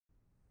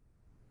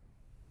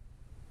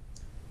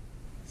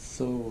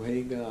So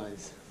hey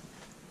guys,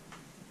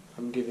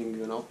 I'm giving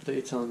you an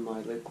update on my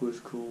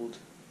liquid cooled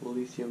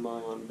lithium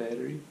ion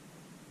battery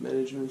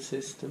management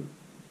system.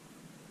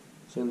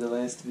 So in the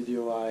last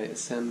video I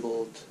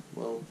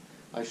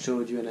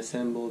showed you an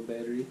assembled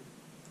battery.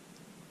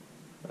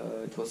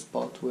 It was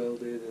spot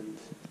welded and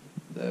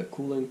the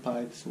cooling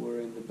pipes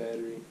were in the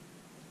battery.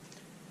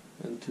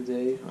 And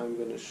today I'm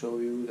going to show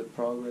you the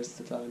progress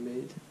that I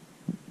made.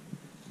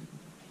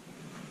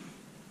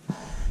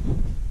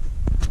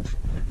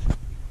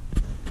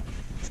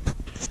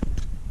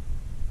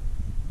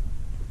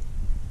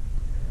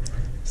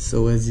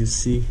 So as you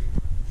see,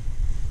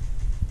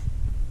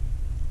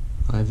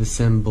 I've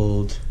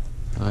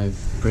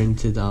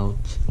printed out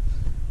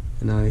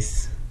a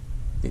nice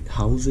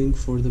housing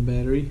for the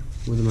battery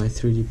with my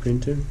 3D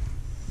printer.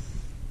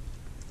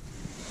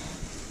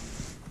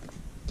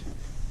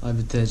 I've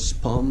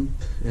attached pump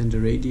and a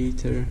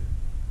radiator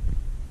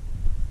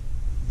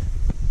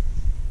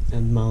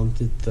and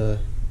mounted the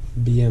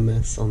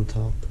BMS on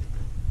top,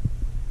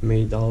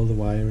 made all the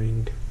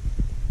wiring.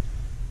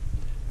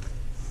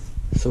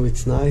 So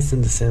it's nice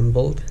and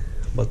assembled,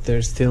 but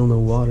there's still no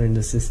water in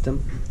the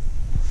system.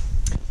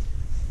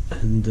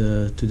 And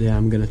today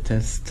I'm gonna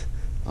test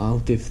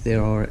out if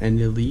there are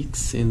any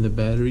leaks in the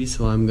battery,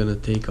 so I'm gonna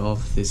take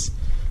off this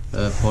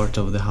part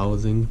of the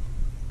housing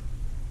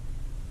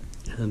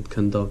and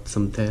conduct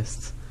some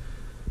tests,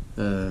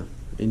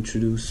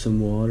 introduce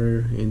some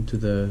water into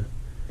the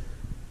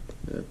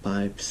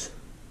pipes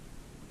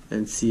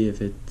and see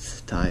if it's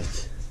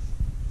tight.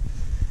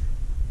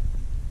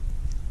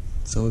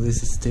 So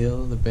this is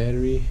still the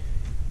battery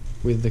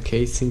with the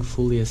casing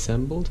fully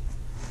assembled,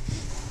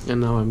 and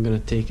now I'm gonna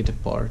take it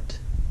apart.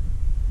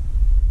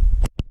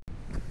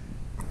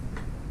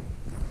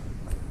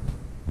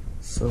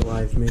 So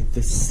I've made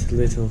this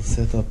little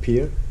setup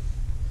here.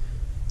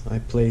 I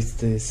placed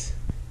this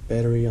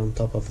battery on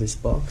top of this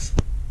box,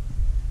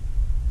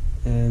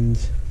 and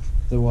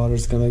the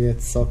water's gonna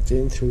get sucked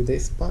in through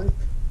this pipe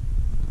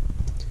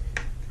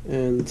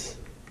and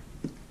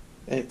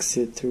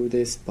exit through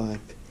this pipe.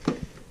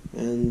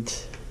 And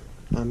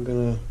I'm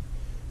gonna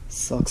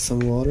suck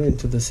some water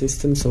into the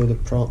system so the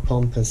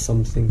pump has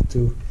something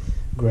to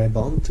grab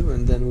onto,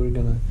 and then we're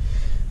gonna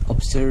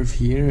observe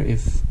here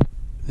if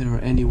there are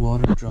any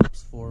water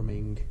drops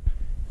forming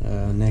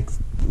next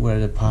where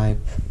the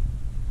pipe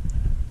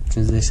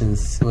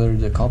transitions, where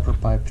the copper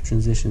pipe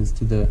transitions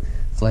to the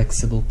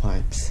flexible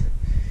pipes.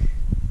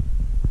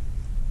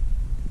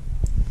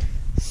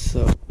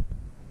 So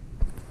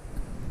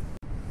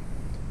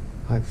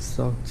I've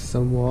sucked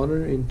some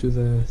water into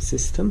the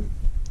system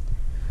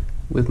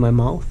with my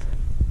mouth.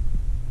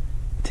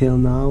 Till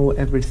now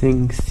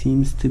everything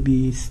seems to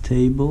be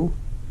stable.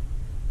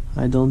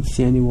 I don't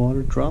see any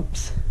water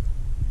drops,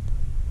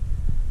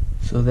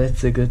 so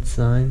that's a good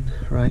sign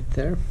right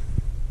there.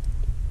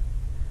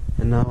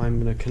 And now I'm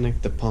gonna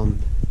connect the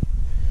pump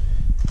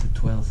to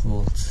 12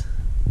 volts.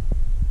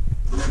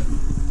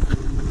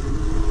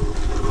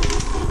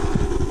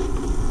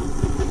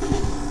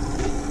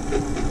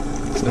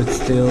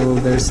 So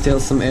there's still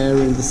some air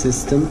in the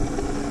system,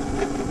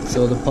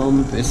 so the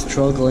pump is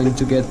struggling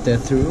to get that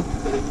through.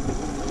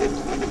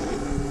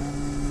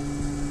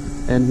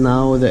 And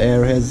now the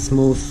air has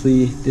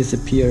mostly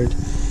disappeared.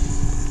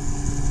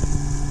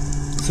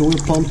 So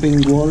we're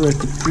pumping water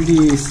at a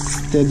pretty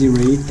steady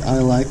rate. I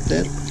like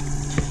that.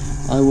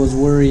 I was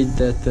worried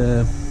that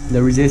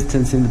the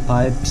resistance in the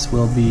pipes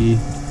will be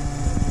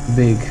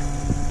big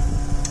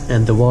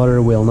and the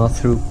water will not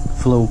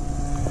flow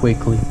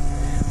quickly,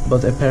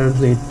 but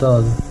apparently it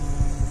does.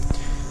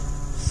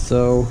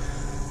 So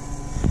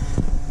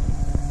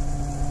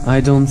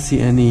I don't see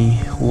any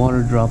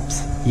water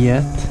drops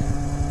yet.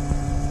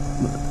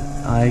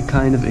 I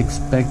kind of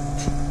expect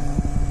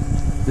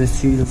the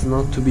seals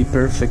not to be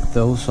perfect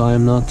though, so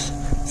I'm not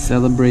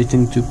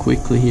celebrating too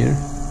quickly here.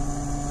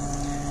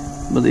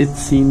 But it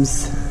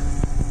seems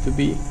to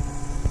be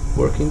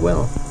working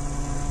well.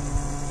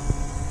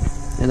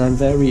 And I'm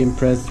very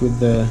impressed with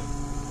the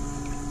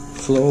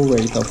flow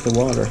rate of the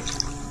water.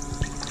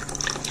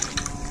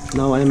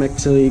 Now I'm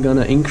actually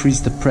gonna increase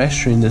the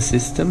pressure in the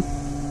system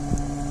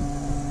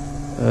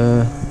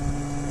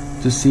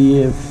to see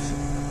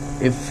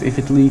if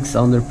it leaks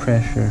under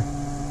pressure.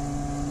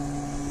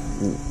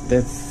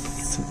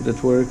 That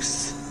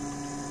works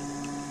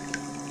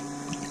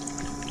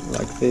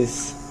like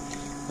this.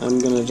 I'm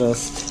gonna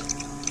just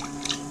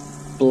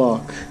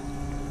block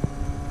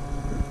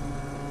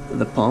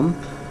the pump,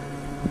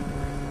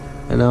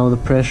 and now the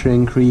pressure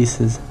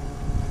increases.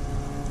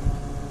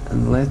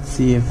 And let's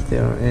see if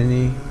there are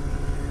any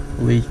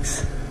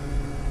leaks.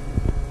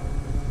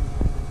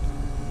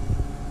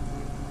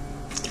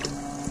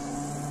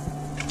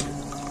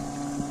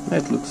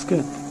 That looks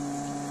good.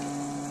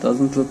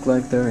 Doesn't look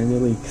like there are any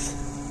leaks.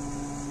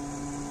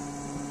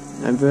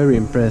 I'm very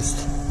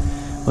impressed.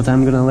 But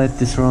I'm gonna let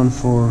this run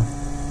for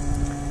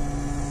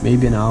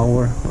maybe an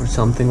hour or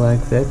something like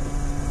that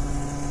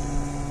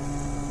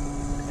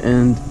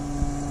and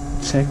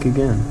check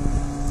again.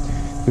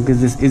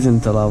 because this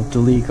isn't allowed to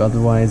leak,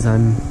 otherwise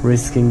I'm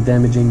risking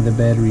damaging the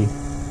battery.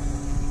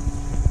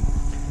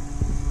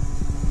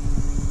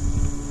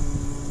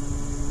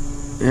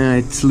 Yeah,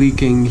 it's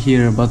leaking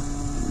here, but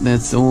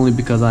that's only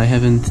because I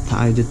haven't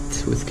tied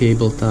it with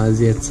cable ties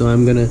yet, so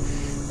I'm gonna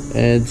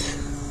add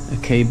a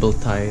cable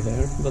tie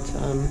there. But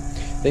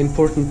the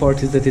important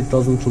part is that it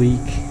doesn't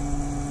leak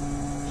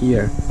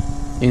here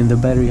in the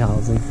battery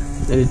housing,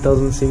 and it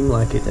doesn't seem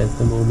like it at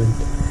the moment.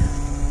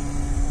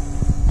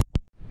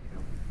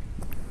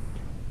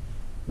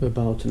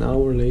 About an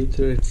hour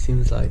later, it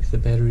seems like the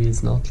battery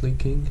is not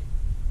leaking.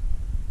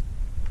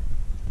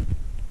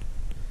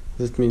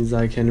 That means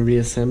I can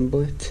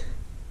reassemble it,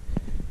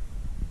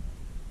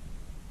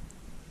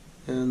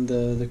 and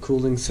the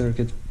cooling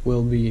circuit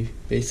will be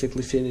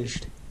basically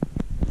finished.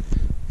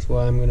 That's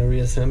why I'm gonna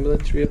reassemble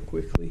it real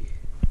quickly.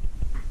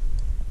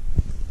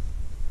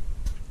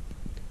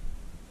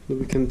 But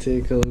we can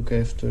take a look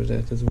after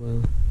that as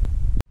well.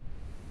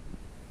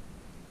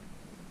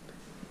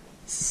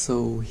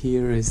 So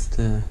here is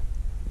the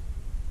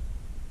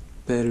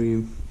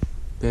battery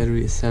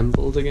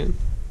assembled again.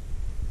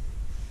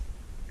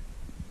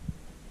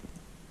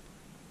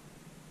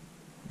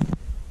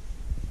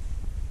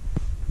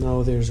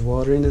 Now there's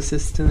water in the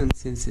system, and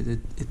since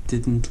it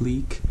didn't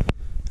leak,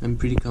 I'm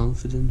pretty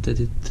confident that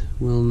it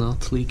will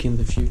not leak in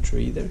the future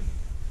either.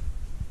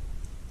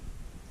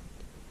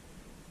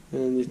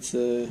 And it's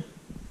a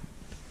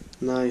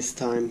nice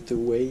time to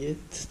weigh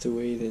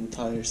the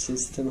entire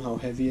system, how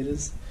heavy it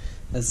is,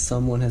 as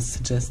someone has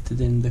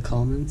suggested in the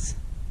comments.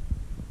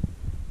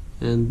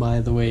 And by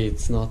the way,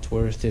 it's not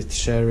worth it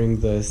sharing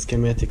the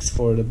schematics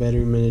for the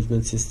battery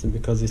management system,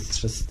 because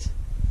it's just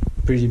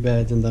pretty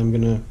bad, and I'm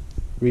gonna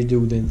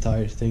redo the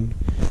entire thing,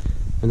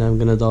 and I'm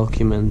gonna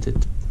document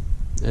it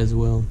as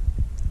well.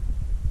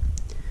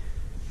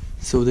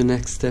 So the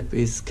next step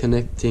is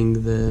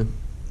connecting the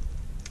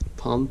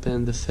pump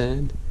and the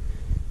fan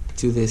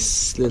to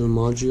this little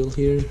module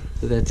here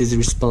that is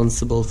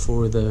responsible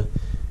for the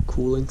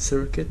cooling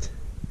circuit.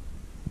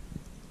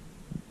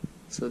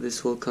 So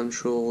this will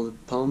control the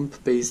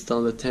pump based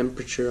on the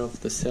temperature of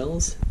the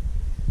cells,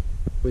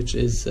 which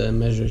is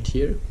measured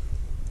here,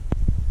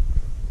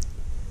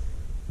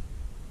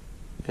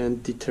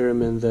 and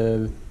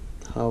determine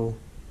how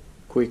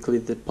quickly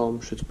the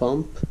pump should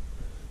pump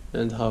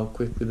and how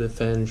quickly the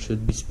fan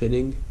should be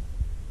spinning,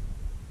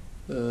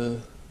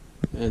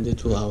 and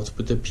it will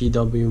output a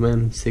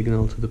PWM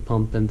signal to the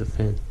pump and the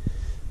fan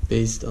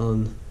based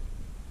on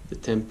the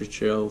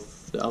temperature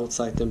of the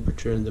outside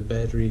temperature and the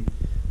battery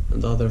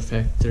and other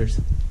factors.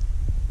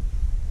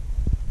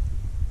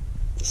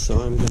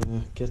 So I'm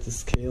gonna get a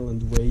scale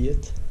and weigh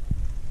it.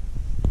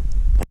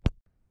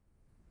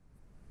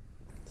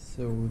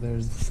 So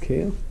there's the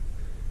scale,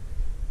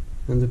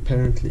 and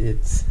apparently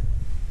it's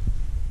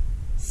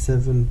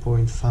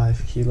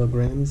 7.5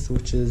 kilograms,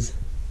 which is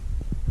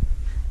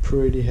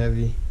pretty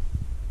heavy.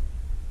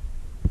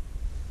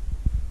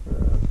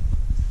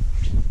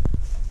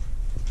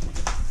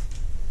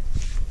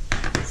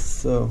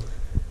 So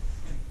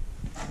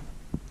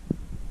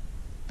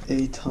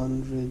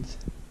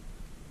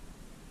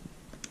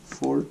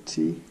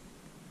 840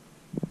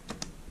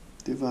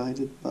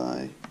 divided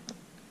by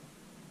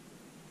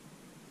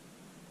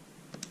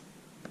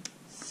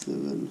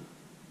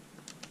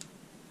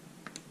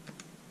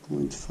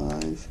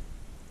 7.5,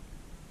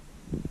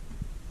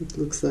 it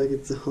looks like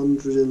it's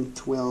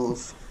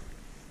 112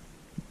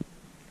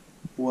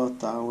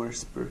 watt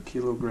hours per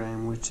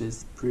kilogram, which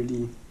is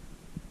pretty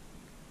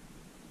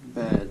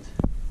bad.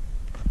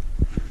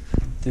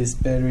 This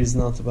battery is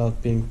not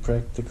about being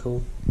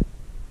practical.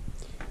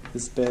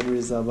 This battery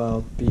is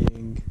about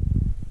being,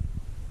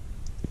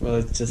 well,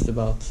 it's just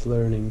about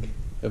learning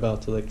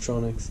about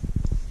electronics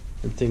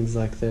and things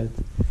like that.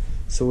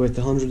 So with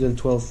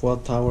 112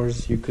 watt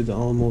hours you could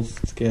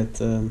almost get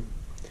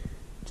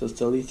just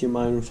a lithium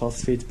iron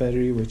phosphate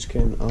battery, which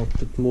can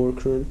output more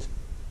current.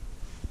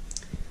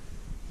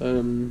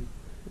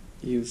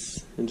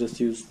 Use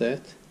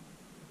that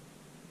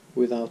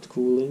without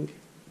cooling.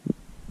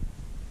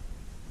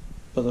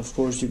 But of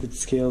course you could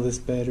scale this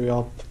battery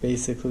up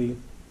basically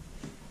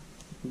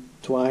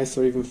twice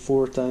or even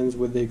 4 times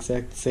with the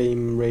exact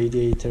same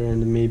radiator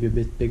and maybe a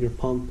bit bigger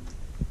pump,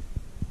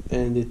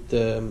 and it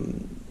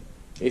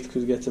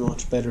could get a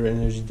much better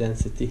energy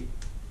density.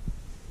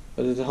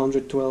 But at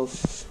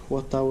 112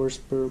 watt hours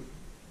per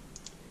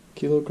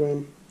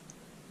kilogram,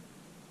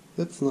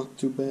 that's not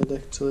too bad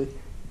actually.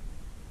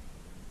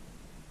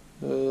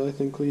 I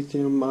think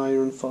lithium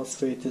iron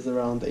phosphate is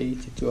around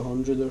 80 to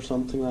 100 or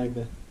something like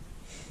that.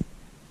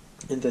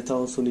 And that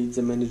also needs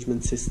a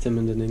management system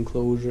and an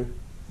enclosure.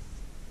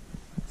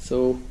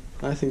 So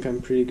I think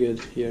I'm pretty good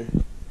here.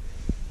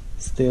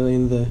 Still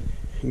in the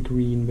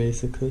green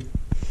basically.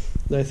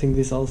 And I think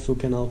this also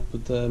can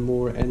output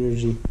more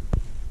energy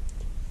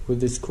with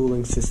this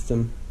cooling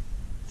system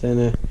than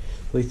a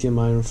lithium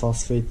iron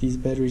phosphate. These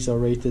batteries are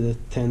rated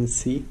at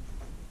 10C,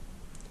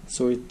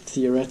 so it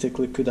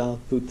theoretically could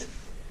output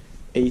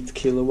 8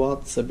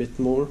 kilowatts, a bit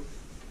more,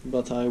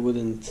 but I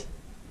wouldn't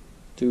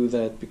do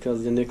that,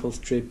 because the nickel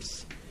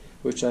strips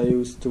which I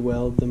used to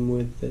weld them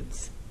with,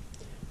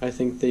 I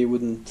think they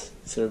wouldn't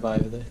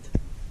survive that.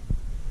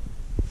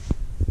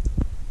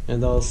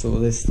 And also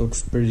this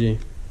looks pretty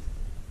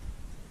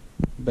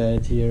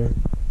bad here.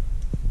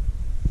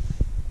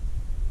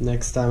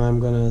 Next time I'm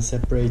gonna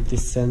separate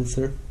this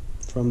sensor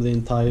from the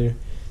entire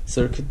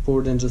circuit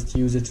board and just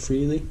use it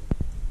freely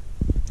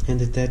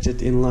and attach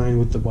it in line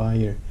with the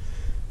wire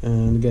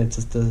and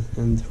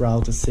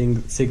route a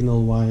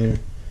signal wire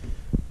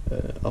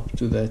up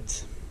to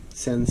that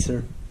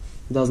sensor.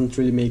 It doesn't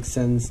really make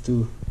sense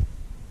to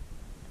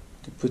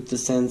put the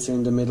sensor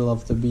in the middle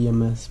of the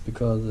BMS,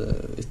 because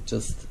it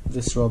just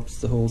disrupts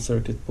the whole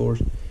circuit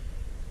board.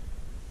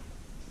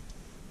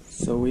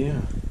 So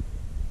yeah,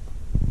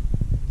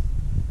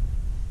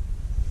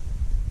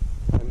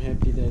 I'm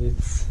happy that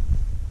it's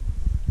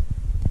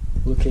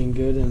looking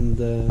good and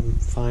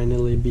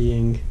finally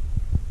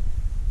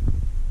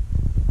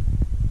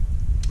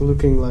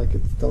looking like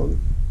it's done.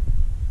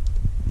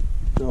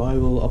 Now I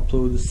will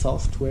upload the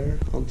software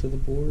onto the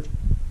board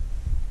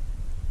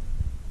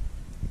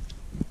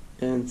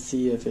and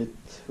see if it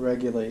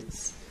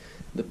regulates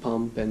the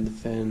pump and the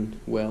fan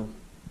well.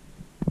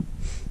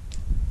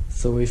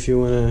 So if you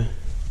wanna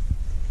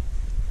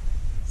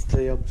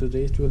stay up to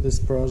date with this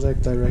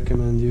project, I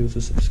recommend you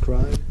to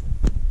subscribe,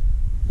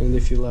 and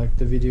if you liked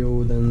the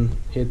video, then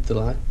hit the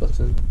like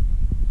button.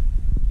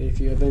 If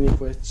you have any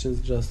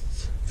questions, just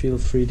feel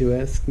free to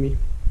ask me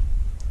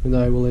and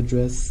I will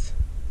address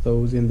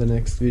those in the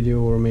next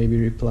video or maybe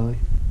reply.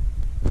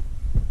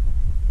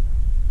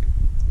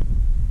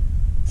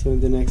 So in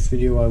the next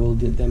video I will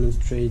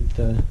demonstrate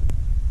the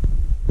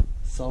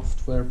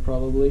software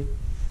probably,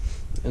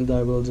 and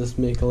I will just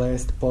make a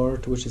last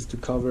part, which is to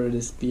cover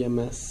this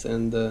BMS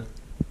and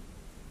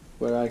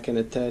where I can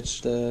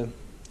attach the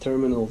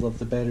terminals of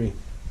the battery.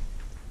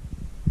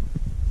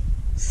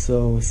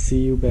 So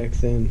see you back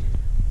then.